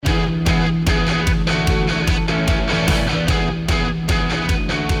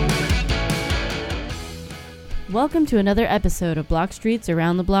Welcome to another episode of Block Street's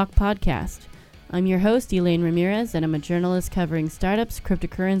Around the Block podcast. I'm your host, Elaine Ramirez, and I'm a journalist covering startups,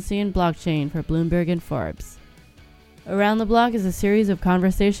 cryptocurrency, and blockchain for Bloomberg and Forbes. Around the Block is a series of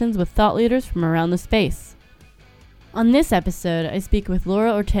conversations with thought leaders from around the space. On this episode, I speak with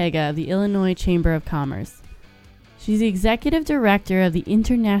Laura Ortega of the Illinois Chamber of Commerce. She's the executive director of the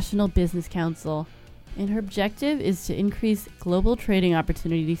International Business Council, and her objective is to increase global trading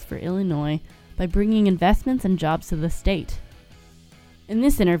opportunities for Illinois by bringing investments and jobs to the state. In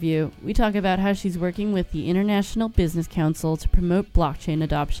this interview, we talk about how she's working with the International Business Council to promote blockchain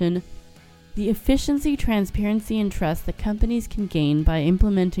adoption, the efficiency, transparency, and trust that companies can gain by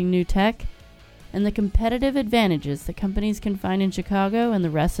implementing new tech, and the competitive advantages that companies can find in Chicago and the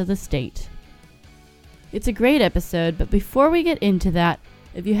rest of the state. It's a great episode, but before we get into that,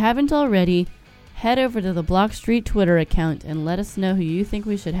 if you haven't already, head over to the Block Street Twitter account and let us know who you think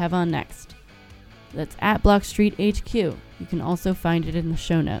we should have on next. That's at Block Street HQ. You can also find it in the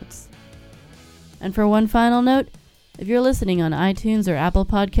show notes. And for one final note, if you're listening on iTunes or Apple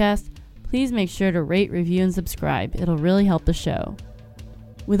Podcasts, please make sure to rate, review, and subscribe. It'll really help the show.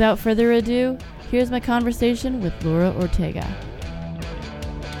 Without further ado, here's my conversation with Laura Ortega.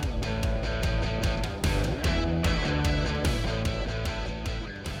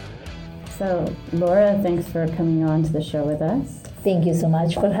 So, Laura, thanks for coming on to the show with us. Thank you so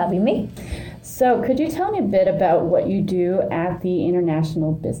much for having me. So, could you tell me a bit about what you do at the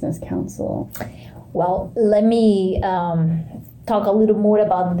International Business Council? Well, let me talk a little more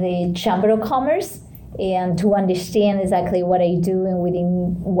about the Chamber of Commerce and to understand exactly what I do and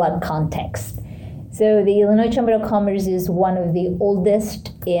within what context. So the Illinois Chamber of Commerce is one of the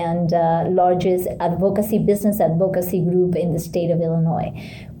oldest and largest business advocacy group in the state of Illinois.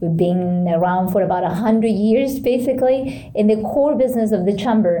 We've been around for about 100 years, basically, and the core business of the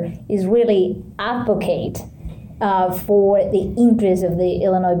Chamber is really advocate for the interests of the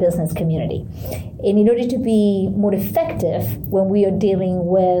Illinois business community. And in order to be more effective when we are dealing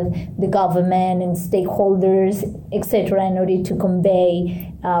with the government and stakeholders, etc., in order to convey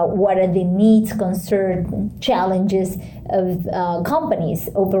what are the needs, concerns, challenges of companies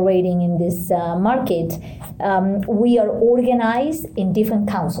operating in this market, we are organized in different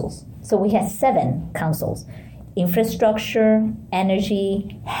councils. So we have 7 councils: infrastructure,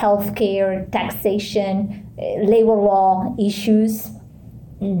 energy, healthcare, taxation, labor law issues,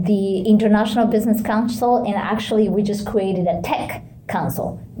 the International Business Council, and actually we just created a tech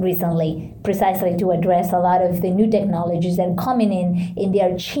council recently precisely to address a lot of the new technologies that are coming in and they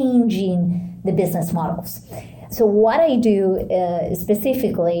are changing the business models. So what I do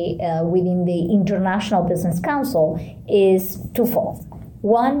specifically within the International Business Council is twofold.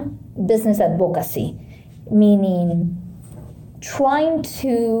 One, business advocacy, meaning trying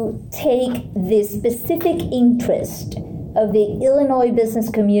to take the specific interest of the Illinois business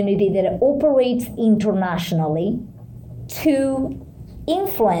community that operates internationally to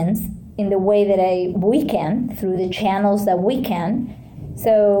influence in the way that we can, through the channels that we can.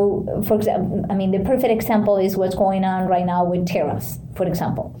 So, for example, the perfect example is what's going on right now with tariffs, for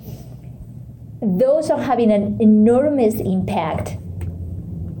example. Those are having an enormous impact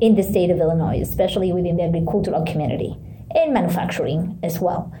in the state of Illinois, especially within the agricultural community and manufacturing as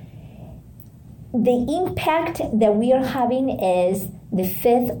well. The impact that we are having is the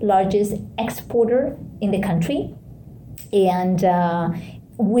 5th largest exporter in the country, and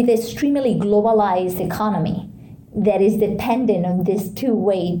with an extremely globalized economy that is dependent on this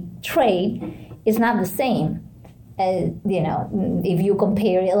two-way trade, is not the same. If you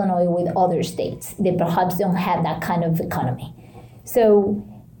compare Illinois with other states that perhaps don't have that kind of economy. So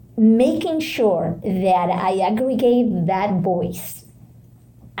making sure that I aggregate that voice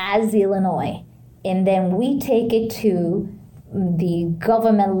as Illinois, and then we take it to the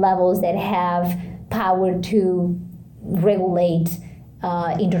government levels that have power to regulate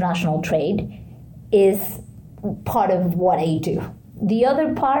international trade, is part of what I do. The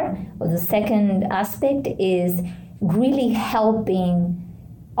other part, or the second aspect, is really helping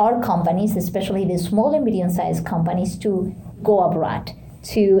our companies, especially the small and medium-sized companies, to go abroad,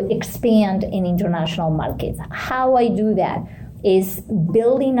 to expand in international markets. How I do that is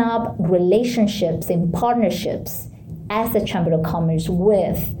building up relationships and partnerships as the Chamber of Commerce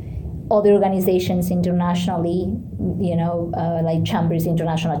with other organizations internationally, like chambers,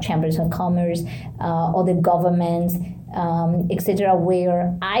 international chambers of commerce, other governments, etc.,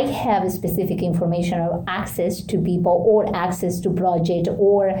 where I have specific information or access to people or access to projects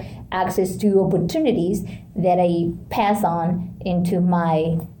or access to opportunities that I pass on into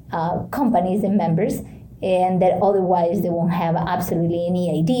my companies and members, and that otherwise they won't have absolutely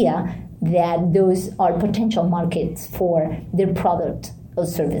any idea that those are potential markets for their product or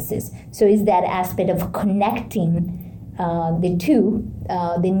services. So it's that aspect of connecting the two,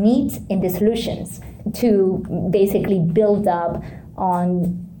 the needs and the solutions, to basically build up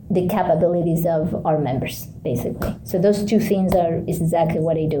on the capabilities of our members, basically. So those two things is exactly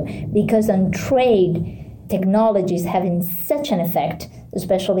what I do. Because on trade, technology is having such an effect,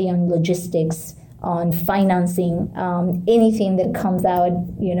 especially on logistics, on financing, anything that comes out,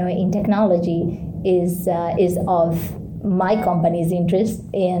 in technology is of my company's interest,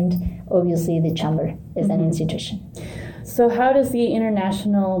 and obviously the chamber is an institution. So how does the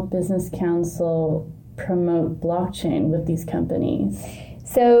International Business Council promote blockchain with these companies?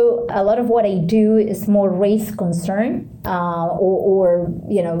 So a lot of what I do is more raise concern or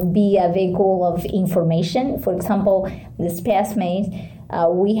be a vehicle of information. For example, this past May,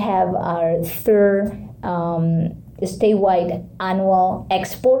 we have our third statewide annual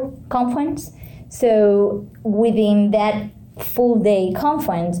export conference. So within that full day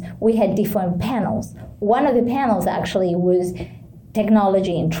conference, we had different panels. One of the panels actually was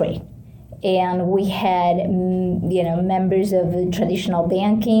technology and trade. And we had, members of the traditional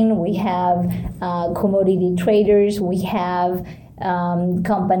banking. We have commodity traders. We have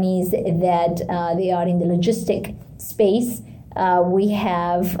companies that they are in the logistic space. We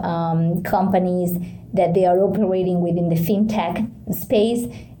have companies that they are operating within the fintech space.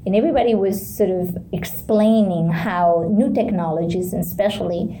 And everybody was sort of explaining how new technologies, and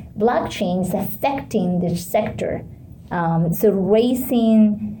especially blockchains, affecting the sector. So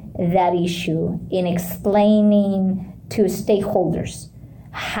raising that issue in explaining to stakeholders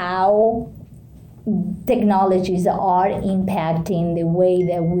how technologies are impacting the way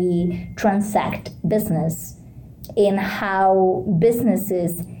that we transact business, and how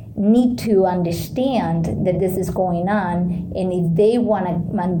businesses need to understand that this is going on, and if they want to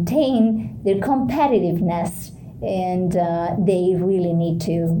maintain their competitiveness, and they really need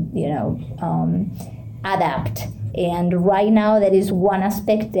to adapt. And right now, that is one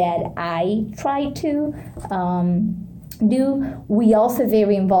aspect that I try to do. We also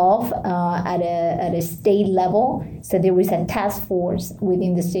very involved at a state level. So there is a task force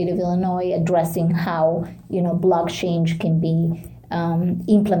within the state of Illinois addressing how blockchain can be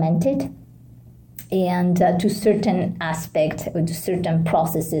implemented, and to certain aspects or to certain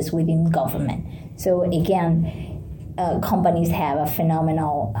processes within government. So again, companies have a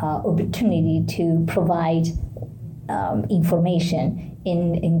phenomenal opportunity to provide information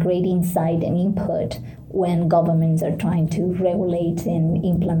in great insight and input when governments are trying to regulate and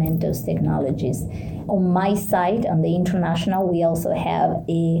implement those technologies. On my side, on the international, we also have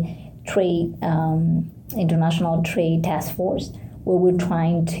a international trade task force where we're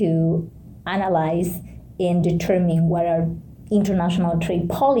trying to analyze and determine what are international trade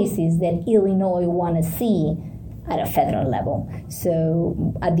policies that Illinois want to see at a federal level.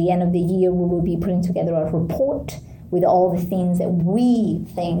 So at the end of the year, we will be putting together a report with all the things that we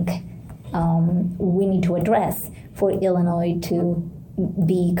think we need to address for Illinois to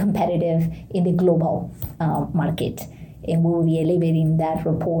be competitive in the global market. And we will be elevating that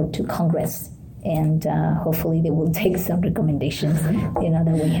report to Congress. And hopefully they will take some recommendations,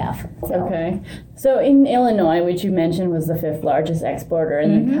 that we have. So. Okay. So in Illinois, which you mentioned was the 5th largest exporter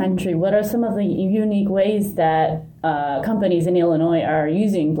in the country, what are some of the unique ways that companies in Illinois are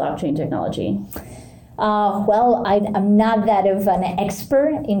using blockchain technology? Well, I'm not that of an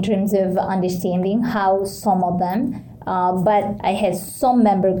expert in terms of understanding how some of them, but I have some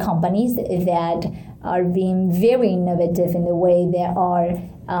member companies that are being very innovative in the way they are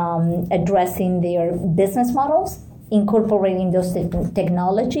addressing their business models, incorporating those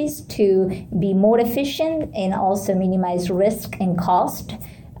technologies to be more efficient and also minimize risk and cost,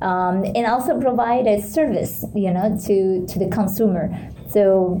 and also provide a service, to the consumer.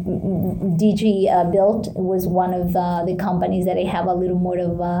 So DG Built was one of the companies that I have a little more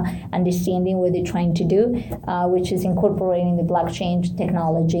of understanding what they're trying to do, which is incorporating the blockchain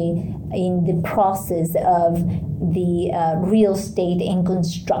technology in the process of the real estate and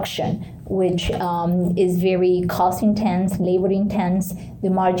construction, which is very cost intense, labor intense. The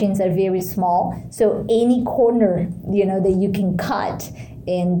margins are very small. So any corner, that you can cut,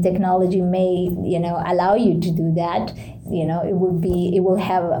 and technology may, allow you to do that. It will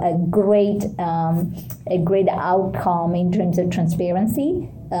have a great outcome in terms of transparency,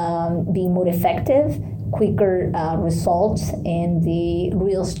 being more effective, quicker results, and the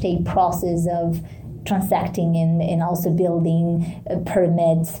real estate process of transacting and also building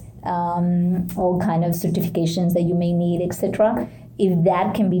permits, all kind of certifications that you may need, etc. if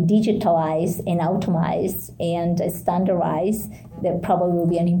that can be digitalized and automized and standardized, there probably will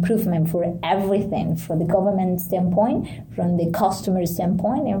be an improvement for everything, from the government standpoint, from the customer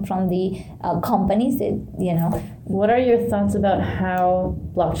standpoint, and from the companies. What are your thoughts about how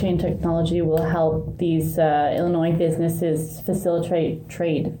blockchain technology will help these Illinois businesses facilitate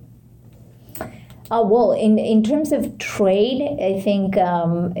trade? Well, in terms of trade, I think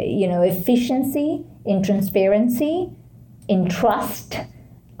efficiency and transparency and trust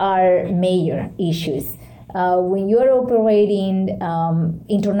are major issues. When you're operating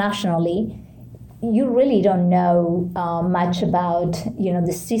internationally, you really don't know much about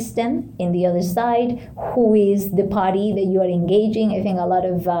the system in the other side, who is the party that you are engaging. I think a lot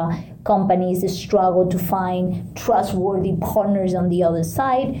of companies struggle to find trustworthy partners on the other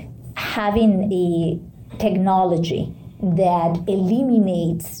side. Having a technology that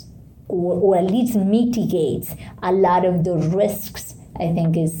eliminates or at least mitigates a lot of the risks, I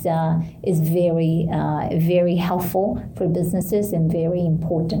think is very very helpful for businesses and very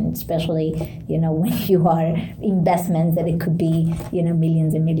important, especially when you are investments that it could be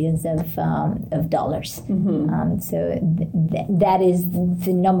millions and millions of dollars. Mm-hmm. So that is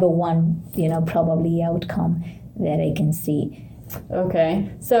the number one probably outcome that I can see.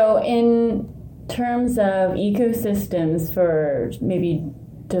 Okay, so in terms of ecosystems for maybe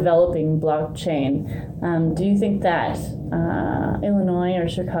developing blockchain, do you think that Illinois or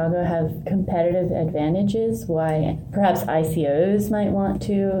Chicago have competitive advantages? Why perhaps ICOs might want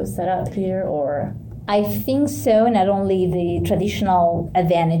to set up here, or? I think so. Not only the traditional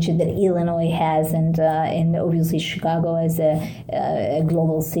advantage that Illinois has, and obviously Chicago as a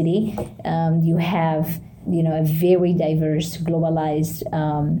global city, you have a very diverse, globalized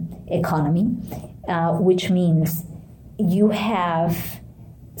economy, which means you have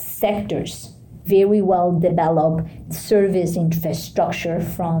sectors, very well developed service infrastructure,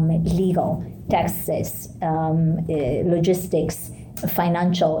 from legal, taxes, logistics,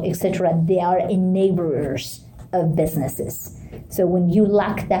 financial, etc. They are enablers of businesses. So when you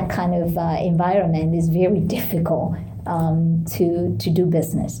lack that kind of environment, it's very difficult to do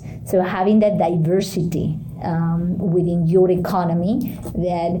business. So having that diversity within your economy,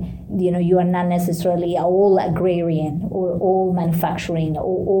 that you are not necessarily all agrarian or all manufacturing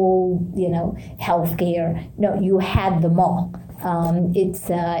or all healthcare. No, you have them all. It's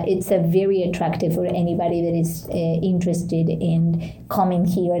a very attractive for anybody that is interested in coming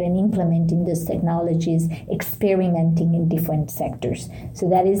here and implementing these technologies, experimenting in different sectors. So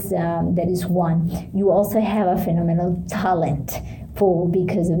that is one. You also have a phenomenal talent pool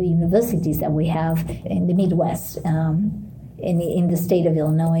because of the universities that we have in the Midwest. In the state of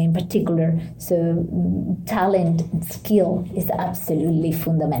Illinois in particular. So talent, skill is absolutely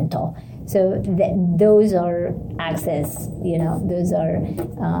fundamental. So those are access, those are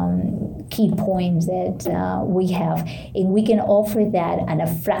key points that we have. And we can offer that at a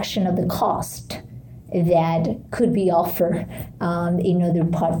fraction of the cost that could be offered in other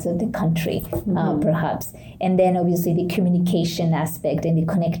parts of the country, perhaps. And then obviously the communication aspect and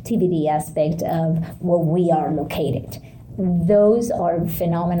the connectivity aspect of where we are located. Those are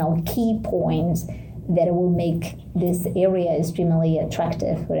phenomenal key points that will make this area extremely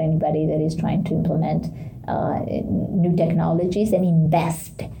attractive for anybody that is trying to implement new technologies and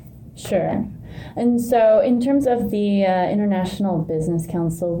invest. Sure. And so in terms of the International Business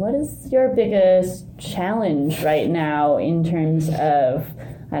Council, what is your biggest challenge right now in terms of,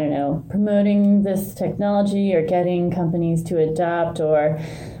 promoting this technology or getting companies to adopt or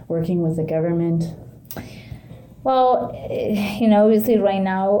working with the government? Well, obviously right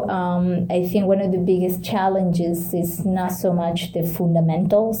now, I think one of the biggest challenges is not so much the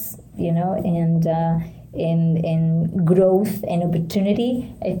fundamentals, and in growth and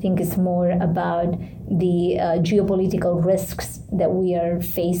opportunity. I think it's more about the geopolitical risks that we are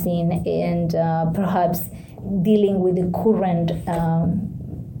facing and perhaps dealing with the current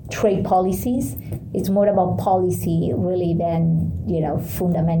trade policies. It's more about policy really than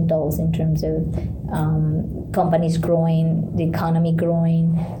fundamentals in terms of companies growing, the economy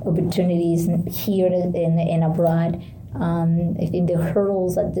growing, opportunities here and abroad. I think the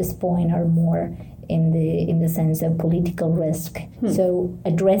hurdles at this point are more in the sense of political risk. So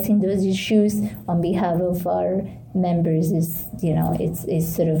addressing those issues on behalf of our members is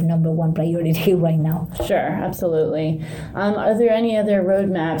it's sort of number one priority right now. Sure, absolutely. Are there any other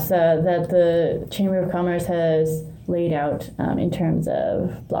roadmaps that the Chamber of Commerce has laid out in terms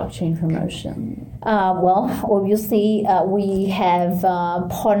of blockchain promotion? Well, obviously, we have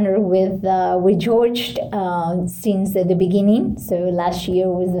partnered with George since the beginning. So last year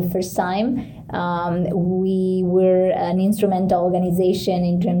was the first time We were an instrumental organization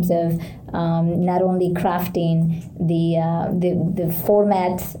in terms of not only crafting the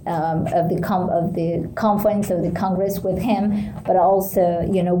format of the conference of the Congress with him, but also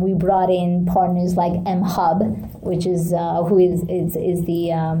we brought in partners like MHub, which is who is the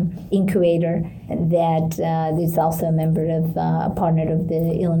incubator that is also a member of a partner of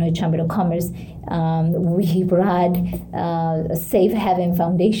the Illinois Chamber of Commerce. We brought Safe Haven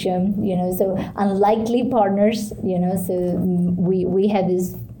Foundation, so unlikely partners, so we had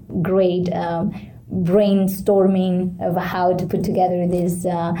this great brainstorming of how to put together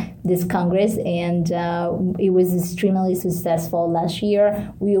this Congress, and it was extremely successful last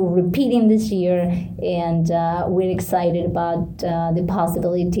year. We are repeating this year, and we're excited about the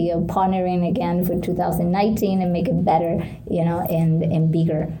possibility of partnering again for 2019 and make it better, and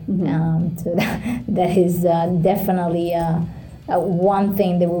bigger. Mm-hmm. So that is definitely one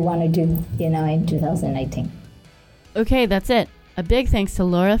thing that we want to do, in 2019. Okay, that's it. A big thanks to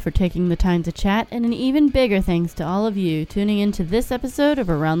Laura for taking the time to chat, and an even bigger thanks to all of you tuning into this episode of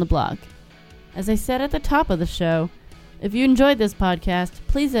Around the Block. As I said at the top of the show, if you enjoyed this podcast,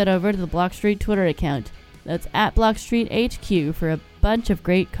 please head over to the Block Street Twitter account. That's at Block Street HQ for a bunch of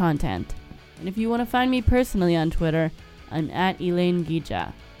great content. And if you want to find me personally on Twitter, I'm at Elaine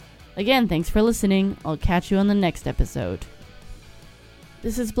Gija. Again, thanks for listening. I'll catch you on the next episode.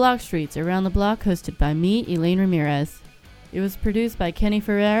 This is Block Streets Around the Block, hosted by me, Elaine Ramirez. It was produced by Kenny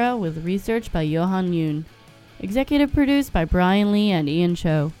Ferreira with research by Johan Yoon. Executive produced by Brian Lee and Ian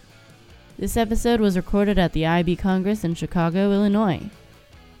Cho. This episode was recorded at the IB Congress in Chicago, Illinois.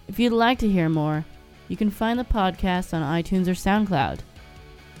 If you'd like to hear more, you can find the podcast on iTunes or SoundCloud.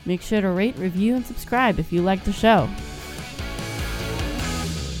 Make sure to rate, review, and subscribe if you like the show.